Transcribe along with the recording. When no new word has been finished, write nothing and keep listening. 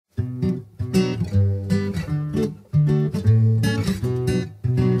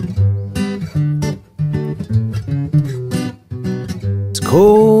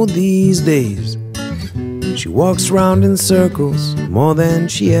cold these days. She walks round in circles more than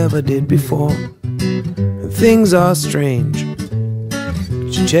she ever did before. And things are strange.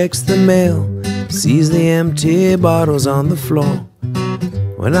 She checks the mail, sees the empty bottles on the floor.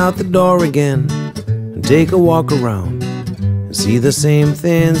 Went out the door again and take a walk around and see the same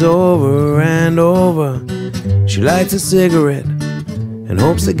things over and over. She lights a cigarette and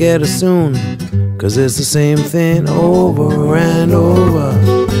hopes to get her soon, 'cause it's the same thing over and over.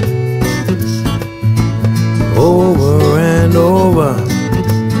 Over and over.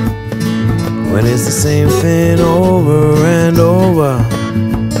 When it's the same thing over and over.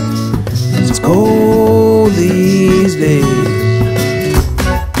 It's cold these days.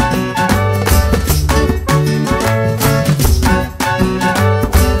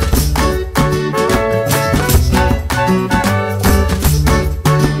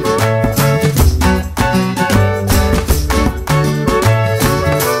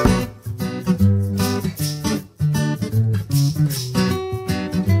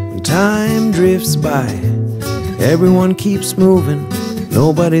 Time drifts by, everyone keeps moving,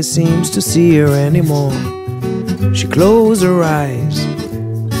 nobody seems to see her anymore. She closes her eyes,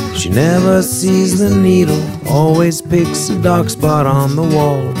 she never sees the needle, always picks a dark spot on the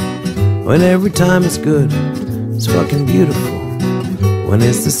wall. When every time it's good, it's fucking beautiful. When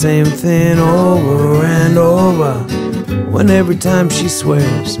it's the same thing over and over. When every time she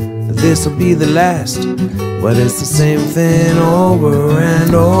swears that this'll be the last, but it's the same thing over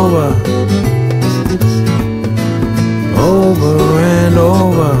and over. Over and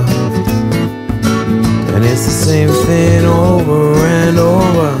over. And it's the same thing over and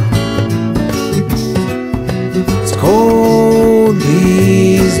over. It's cold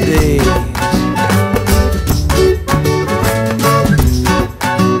these